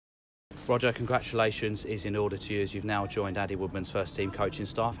Roger, congratulations is in order to you as you've now joined Andy Woodman's first team coaching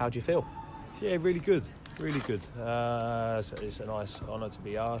staff. How do you feel? Yeah, really good. It's a nice honour to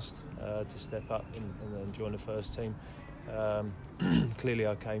be asked to step up and join the first team. Clearly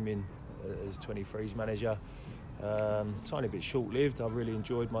I came in as 23s manager, tiny bit short-lived. I really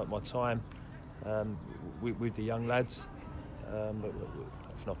enjoyed my time with the young lads, but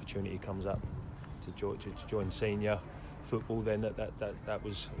if an opportunity comes up to join senior football, then that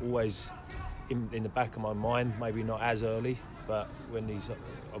was always in the back of my mind. Maybe not as early, but when these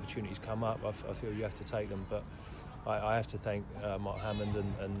opportunities come up, I feel you have to take them. But I have to thank Mark Hammond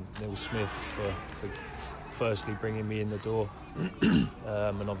and Neil Smith for firstly bringing me in the door,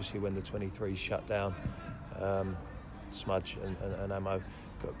 and obviously when the 23s shut down, Smudge and Amo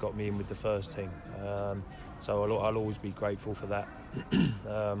got me in with the first team. So I'll always be grateful for that.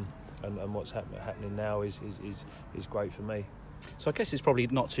 And what's happening now is great for me. So I guess it's probably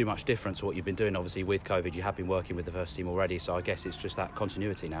not too much different to what you've been doing. Obviously with COVID you have been working with the first team already, so I guess it's just that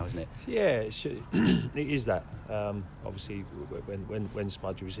continuity now, isn't it? Yeah, it is that. Obviously when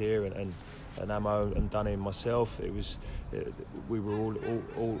Smudge was here and Amo and Dunny and myself, we were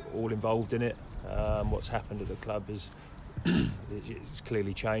all involved in it. What's happened at the club is it's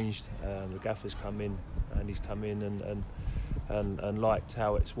clearly changed. The gaffer's come in and he's come in and liked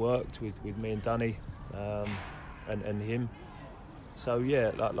how it's worked with me and Dunny and him. So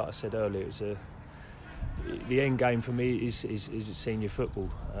yeah, like I said earlier, the end game for me is senior football.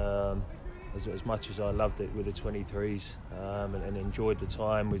 As much as I loved it with the 23s and enjoyed the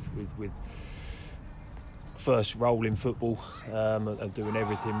time with first role in football, and doing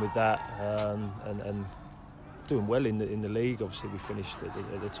everything with that, and doing well in the league. Obviously we finished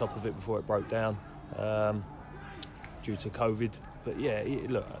at the top of it before it broke down due to COVID. But yeah,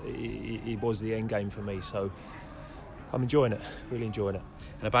 it was the end game for me, so I'm enjoying it, really enjoying it.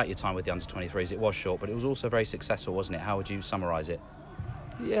 And about your time with the under-23s, it was short, but it was also very successful, wasn't it? How would you summarise it?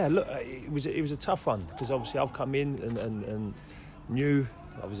 Yeah, look, it was a tough one because obviously I've come in and knew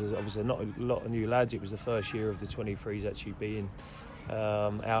obviously not a lot of new lads. It was the first year of the 23s actually being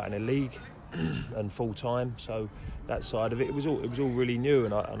out in a league and full time, so that side of it was all really new,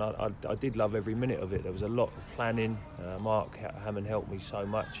 and I did love every minute of it. There was a lot of planning. Mark Hammond helped me so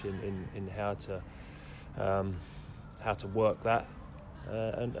much in how to work that,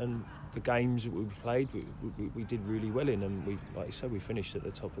 and the games that we played, we did really well in, and like you said, we finished at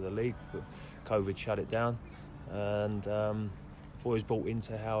the top of the league. But COVID shut it down, and boys bought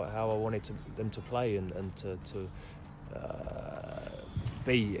into how I wanted them to play and to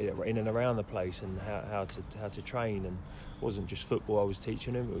be in and around the place, and how to train. And it wasn't just football I was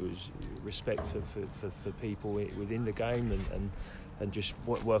teaching them, it was respect for people within the game, and just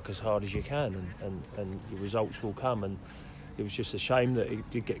work as hard as you can, and your results will come. And it was just a shame that it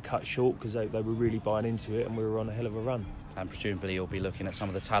did get cut short because they were really buying into it, and we were on a hell of a run. And presumably you'll be looking at some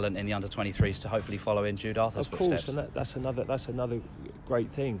of the talent in the under-23s to hopefully follow in Jude Arthur's footsteps. Of course, and that's another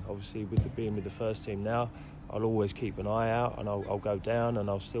great thing. Obviously, being with the first team now, I'll always keep an eye out, and I'll go down, and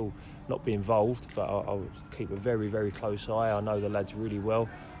I'll still not be involved, but I'll keep a very, very close eye. I know the lads really well,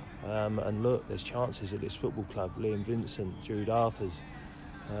 and look, there's chances at this football club. Liam Vincent, Jude Arthur's,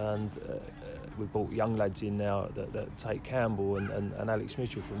 and we brought young lads in now that take Campbell and Alex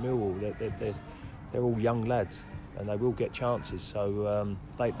Mitchell from Millwall. They're all young lads, and they will get chances. So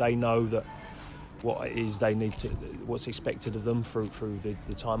they know that what it is they need to, what's expected of them through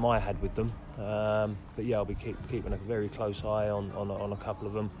the time I had with them. But yeah, I'll be keeping a very close eye on a couple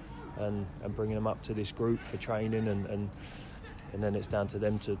of them, and bringing them up to this group for training, and then it's down to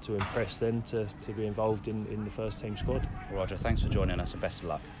them to impress them to be involved in the first team squad. Roger, thanks for joining us and best of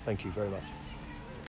luck. Thank you very much.